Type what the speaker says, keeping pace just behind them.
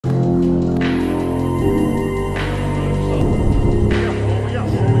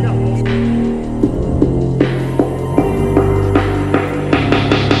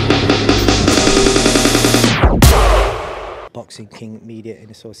Boxing King Media in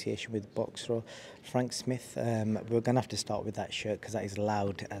association with Boxro. Frank Smith, we're going to have to start with that shirt because that is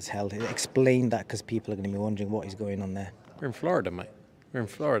loud as hell. Explain that because people are going to be wondering what is going on there. We're in Florida, mate. We're in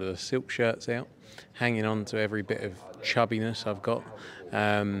Florida. The silk shirt's out, hanging on to every bit of chubbiness I've got.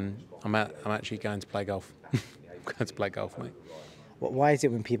 I'm actually going to play golf. I'm going to play golf, mate. Why is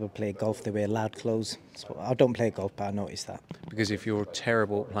it when people play golf they wear loud clothes? I don't play golf, but I noticed that. Because if you're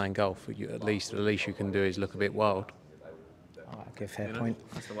terrible at playing golf, at least the least you can do is look a bit wild. Oh, okay, fair point.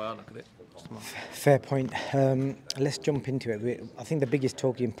 That's the way I look at it. Fair point. Let's jump into it. I think the biggest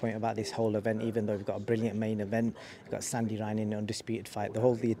talking point about this whole event, even though we've got a brilliant main event, we've got Sandy Ryan in an undisputed fight,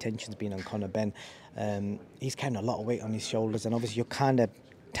 the attention's been on Conor Benn. He's carrying a lot of weight on his shoulders, and obviously you're kind of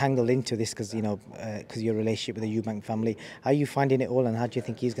tangled into this because because your relationship with the Eubank family. How are you finding it all, and how do you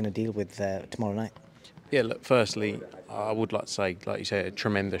think he's going to deal with tomorrow night? Yeah, look, firstly, I would like to say, like you said, a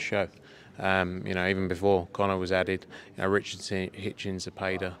tremendous show. Even before Conor was added, Richardson, Hitchens have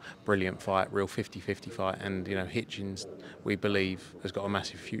paid a brilliant fight, real 50-50 fight, and Hitchens, we believe, has got a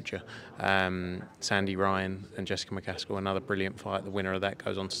massive future. Sandy Ryan and Jessica McCaskill, another brilliant fight. The winner of that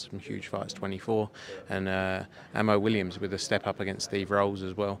goes on to some huge fights, 24, and Amo Williams with a step up against Steve Rolls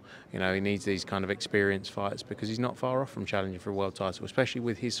as well. He needs these kind of experienced fights because he's not far off from challenging for a world title, especially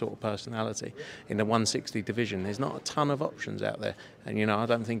with his sort of personality. In the 160 division, there's not a ton of options out there, and I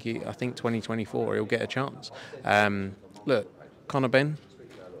don't think I think 2024 he'll get a chance. Look, Conor Benn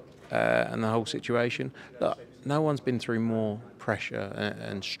and the whole situation. Look, no one's been through more pressure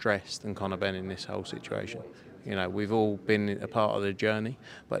and stress than Conor Benn in this whole situation. We've all been a part of the journey,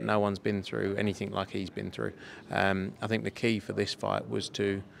 but no one's been through anything like he's been through. I think the key for this fight was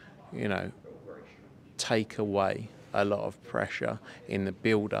to, take away a lot of pressure in the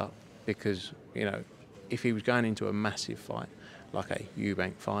build-up, because, if he was going into a massive fight, like a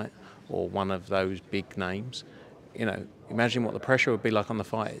Eubank fight or one of those big names, imagine what the pressure would be like on the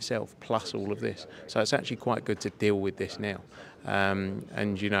fight itself, plus all of this. So it's actually quite good to deal with this now.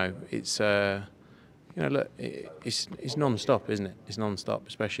 It's look, it's non-stop, isn't it? It's non-stop,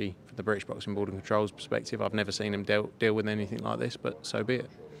 especially from the British Boxing Board and Control's perspective. I've never seen them deal with anything like this, but so be it.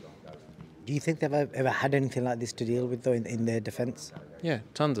 Do you think they've ever had anything like this to deal with, though, in their defence? Yeah,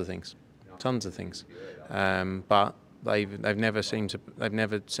 tons of things, but they've never seemed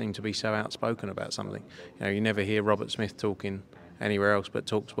to be so outspoken about something. You never hear Robert Smith talking anywhere else but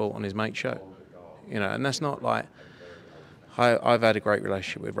TalkSport on his mate's show. And that's not like. I've had a great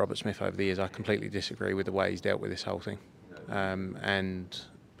relationship with Robert Smith over the years. I completely disagree with the way he's dealt with this whole thing,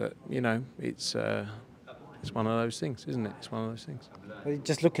 but it's one of those things, isn't it? It's one of those things. Well,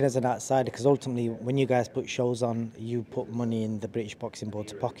 just looking as an outsider, because ultimately when you guys put shows on, you put money in the British Boxing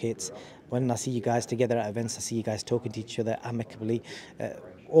Board's pockets. When I see you guys together at events, I see you guys talking to each other amicably.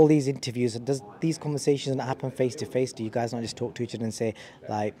 All these interviews, does these conversations not happen face to face? Do you guys not just talk to each other and say,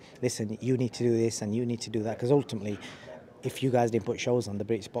 like, listen, you need to do this and you need to do that? Because ultimately, if you guys didn't put shows on, the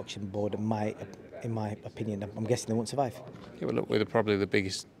British Boxing Board, in my opinion, I'm guessing they won't survive. Yeah, well, look, we're probably the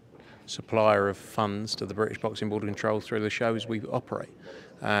biggest supplier of funds to the British Boxing Board of Control through the shows we operate.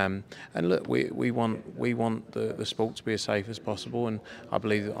 And look, we want the sport to be as safe as possible, and I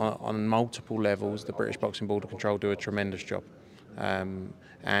believe that on multiple levels the British Boxing Board of Control do a tremendous job.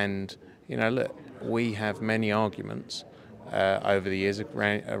 Look, we have many arguments over the years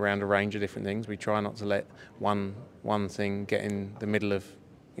around a range of different things. We try not to let one thing get in the middle of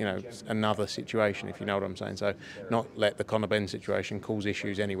another situation, if you know what I'm saying. So not let the Conor Benn situation cause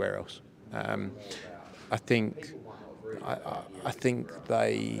issues anywhere else. I think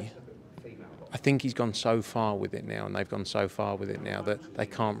he's gone so far with it now, and they've gone so far with it now that they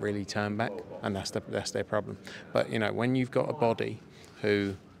can't really turn back, and that's their problem. But when you've got a body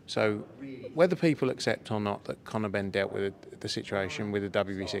so whether people accept or not that Conor Benn dealt with the situation with the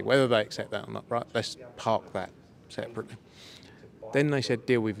WBC, whether they accept that or not, right? Let's park that separately. Then they said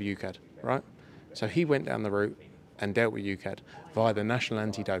deal with UKAD, right? So he went down the route and dealt with UKAD via the National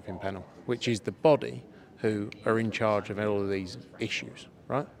Anti-Doping Panel, which is the body who are in charge of all of these issues,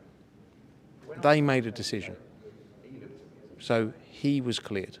 right? They made a decision. So he was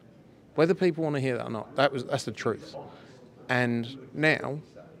cleared. Whether people want to hear that or not, that's the truth. And now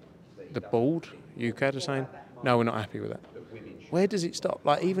the board, UKAD, are saying, no, we're not happy with that. Where does it stop?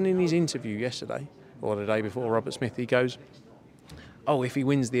 Like, even in his interview yesterday, or the day before, Robert Smith, he goes, oh, if he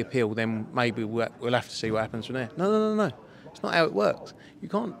wins the appeal, then maybe we'll have to see what happens from there. No. It's not how it works. You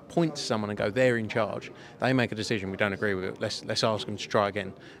can't point to someone and go, they're in charge. They make a decision, we don't agree with it. Let's ask them to try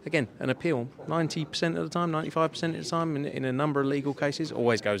again. Again, an appeal, 90% of the time, 95% of the time, in a number of legal cases,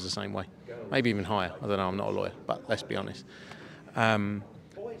 always goes the same way. Maybe even higher. I don't know, I'm not a lawyer, but let's be honest.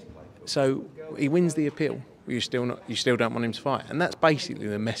 So he wins the appeal. but you still don't want him to fight. And that's basically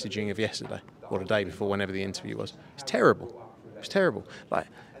the messaging of yesterday or the day before, whenever the interview was. It's terrible. It's terrible. Like,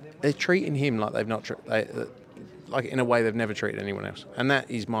 they're treating him like they've not, like in a way they've never treated anyone else. And that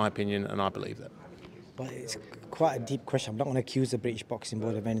is my opinion, and I believe that. But it's quite a deep question. I'm not going to accuse the British Boxing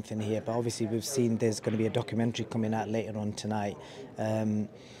Board of anything here, but obviously we've seen there's going to be a documentary coming out later on tonight.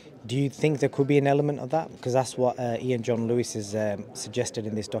 Do you think there could be an element of that? Because that's what Ian John Lewis has suggested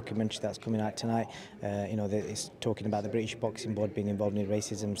in this documentary that's coming out tonight. You know, it's talking about the British Boxing Board being involved in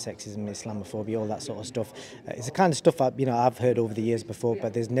racism, sexism, Islamophobia, all that sort of stuff. It's the kind of stuff I've heard over the years before,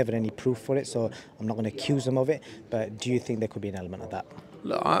 but there's never any proof for it, so I'm not going to accuse them of it. But do you think there could be an element of that?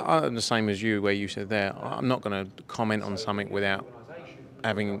 Look, I'm the same as you, where you said there. I'm not going to comment on something without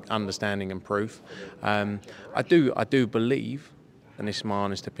having understanding and proof. I do believe, and this is my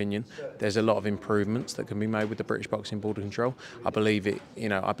honest opinion, there's a lot of improvements that can be made with the British Boxing Board of Control. I believe it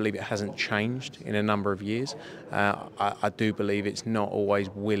hasn't changed in a number of years. I do believe it's not always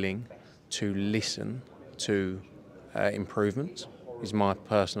willing to listen to improvements, is my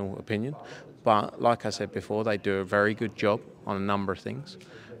personal opinion. But like I said before, they do a very good job on a number of things.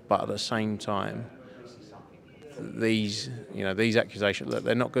 But at the same time, these accusations, look,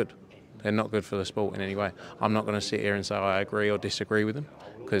 they're not good. They're not good for the sport in any way. I'm not going to sit here and say I agree or disagree with them,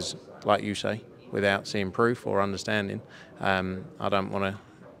 because, like you say, without seeing proof or understanding, I don't want to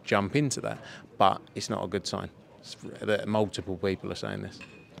jump into that. But it's not a good sign that multiple people are saying this.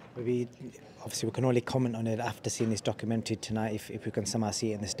 Maybe, obviously, we can only comment on it after seeing this documentary tonight. If we can somehow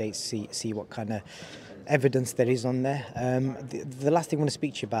see it in the States, see what kind of evidence there is on there. The last thing I want to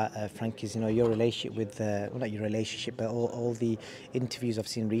speak to you about, Frank, is your relationship with, well, not your relationship, but all the interviews I've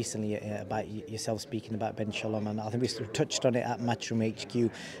seen recently about yourself speaking about Ben Shalom, and I think we sort of touched on it at Matchroom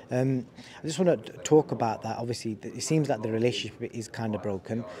HQ. I just want to talk about that. Obviously, it seems like the relationship is kind of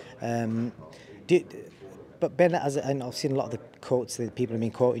broken. But Ben, and I've seen a lot of the quotes that people have been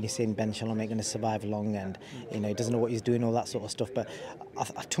quoting, you're saying Ben Shalom ain't going to survive long, and he doesn't know what he's doing, all that sort of stuff. But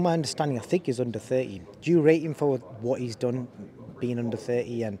to my understanding, I think he's under 30. Do you rate him for what he's done, being under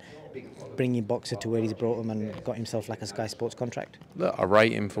 30 and bringing Boxer to where he's brought him and got himself like a Sky Sports contract? Look, I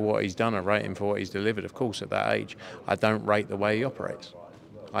rate him for what he's done. I rate him for what he's delivered. Of course, at that age, I don't rate the way he operates.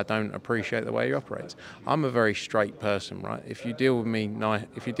 I don't appreciate the way he operates. I'm a very straight person, right? If you deal with me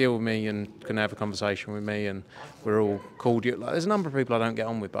and can have a conversation with me, and we're all cordial. Like, there's a number of people I don't get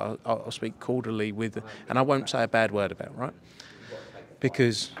on with, but I'll speak cordially with, and I won't say a bad word about, right?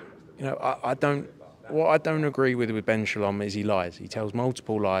 Because I don't. What I don't agree with Ben Shalom is he lies. He tells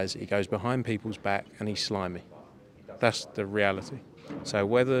multiple lies. He goes behind people's back, and he's slimy. That's the reality. So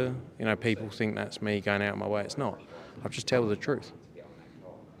whether people think that's me going out of my way, it's not. I just tell the truth.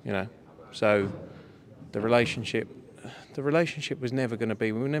 So the relationship was never going to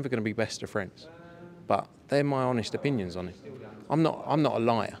be. We were never going to be best of friends. But they're my honest opinions on it. I'm not a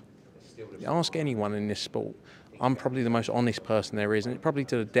liar. Ask anyone in this sport. I'm probably the most honest person there is, and it's probably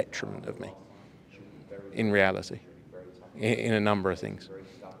to the detriment of me. In reality, in a number of things,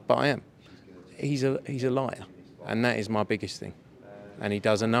 but I am. He's a liar, and that is my biggest thing. And he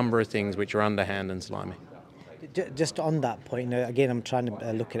does a number of things which are underhand and slimy. Just on that point, again, I'm trying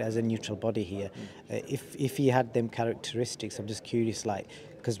to look at it as a neutral body here. If he had them characteristics, I'm just curious,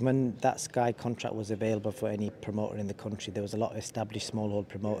 because when that Sky contract was available for any promoter in the country, there was a lot of established smallhold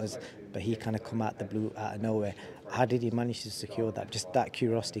promoters, but he kind of come out the blue, out of nowhere. How did he manage to secure that? Just that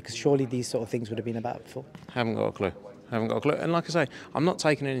curiosity, because surely these sort of things would have been about before. Haven't got a clue. And like I say, I'm not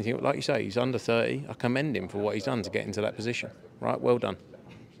taking anything. Like you say, he's under 30. I commend him for what he's done to get into that position. Right, well done.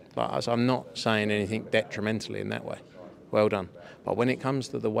 But I'm not saying anything detrimentally in that way. Well done. But when it comes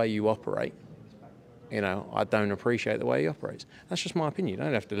to the way you operate, I don't appreciate the way he operates. That's just my opinion. You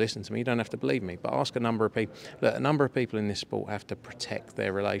don't have to listen to me. You don't have to believe me. But ask a number of people. Look, a number of people in this sport have to protect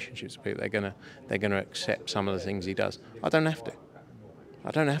their relationships with people. They're gonna accept some of the things he does. I don't have to.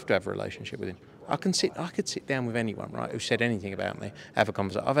 I don't have to have a relationship with him. I could sit down with anyone, right, who said anything about me, have a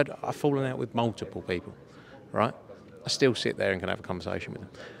conversation. I've fallen out with multiple people, right? I still sit there and can have a conversation with him.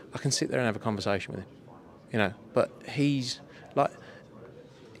 I can sit there and have a conversation with him, But he's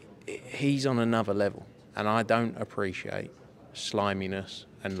on another level, and I don't appreciate sliminess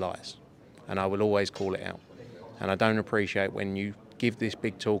and lies, and I will always call it out. And I don't appreciate when you give this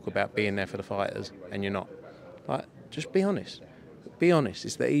big talk about being there for the fighters and you're not. Just be honest. Be honest.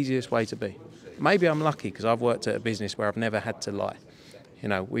 It's the easiest way to be. Maybe I'm lucky because I've worked at a business where I've never had to lie.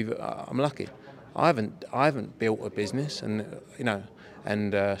 I'm lucky. I haven't built a business and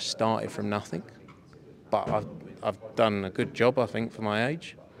started from nothing, but I've done a good job, I think, for my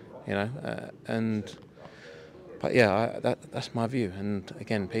age, But yeah, that's my view. And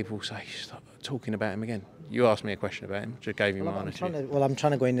again, people say, stop talking about him again. You asked me a question about him, just gave you my honest view. I'm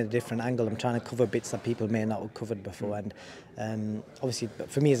trying to go in a different angle. I'm trying to cover bits that people may not have covered before. And obviously,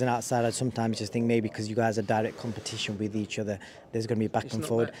 for me as an outsider, I sometimes just think maybe because you guys are direct competition with each other, there's going to be back and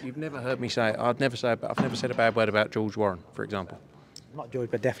forward. You've never heard me say, I've never said a bad word about George Warren, for example. Not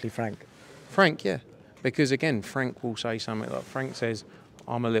George, but definitely Frank. Frank, yeah. Because again, Frank will say something like, Frank says,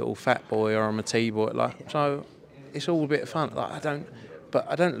 I'm a little fat boy or I'm a tea-boy. Like, so it's all a bit of fun. Like,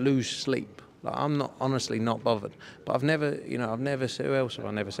 I don't lose sleep. Like, I'm not honestly not bothered. But I've never said, who else have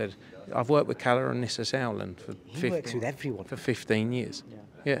I never said? I've worked with Calla and Nissa Sowland for works with everyone. For 15 years.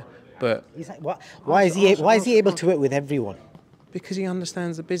 Yeah. But he's like, why is he able to work with everyone? Because he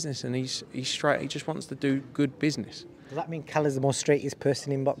understands the business and he's straight. He just wants to do good business. Does that mean Calla's the most straightest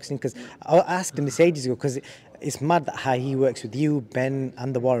person in boxing? Because I asked him this ages ago, because it's mad that how he works with you, Ben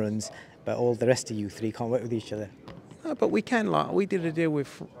and the Warrens, but all the rest of you three can't work with each other. No, but we can. Like, we did a deal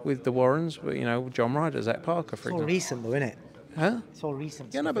with the Warrens, but, you know, John Ryder, Zach Parker, for example. It's all recent though, isn't it? Huh? It's all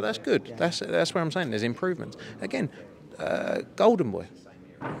recent. Yeah, no, but that's good. Yeah. That's where I'm saying there's improvements. Again, Golden Boy.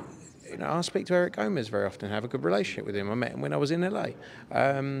 You know, I speak to Eric Gomez very often, have a good relationship with him. I met him when I was in LA.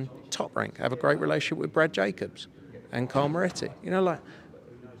 Top Rank, have a great relationship with Brad Jacobs and Carl Moretti. You know, like,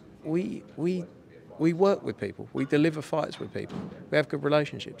 we work with people. We deliver fights with people. We have good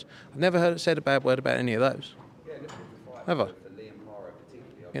relationships. I've never said a bad word about any of those. Ever.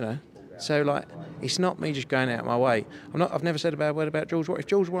 You know? So, like, it's not me just going out of my way. I've never said a bad word about George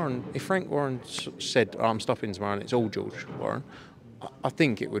Warren. If Frank Warren said, I'm stopping tomorrow and it's all George Warren, I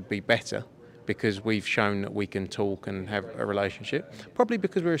think it would be better because we've shown that we can talk and have a relationship. Probably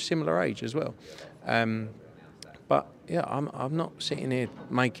because we're a similar age as well. But yeah, I'm not sitting here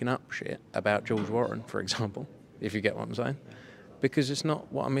making up shit about George Warren, for example, if you get what I'm saying, because it's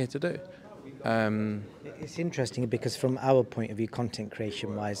not what I'm here to do. It's interesting because from our point of view, content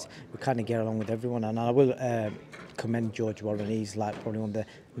creation wise, we kind of get along with everyone, and I will commend George Warren. He's like probably one of the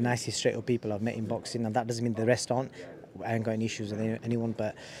nicest straight up people I've met in boxing, and that doesn't mean the rest aren't. I ain't got any issues with anyone,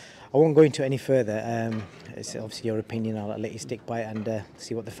 but I won't go into it any further. It's obviously your opinion. I'll let you stick by it and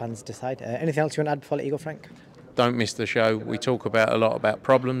see what the fans decide. Anything else you want to add before I let you go, Frank? Don't miss the show. We talk a lot about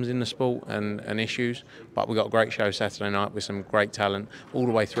problems in the sport and issues, but we've got a great show Saturday night with some great talent all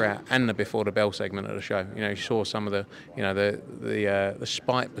the way throughout, and the before the bell segment of the show. You know, you saw some of the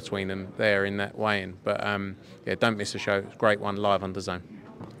spite between them there in that weigh-in. But yeah, don't miss the show. It's a great one live on DAZN.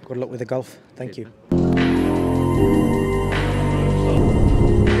 Good luck with the golf. Thank you.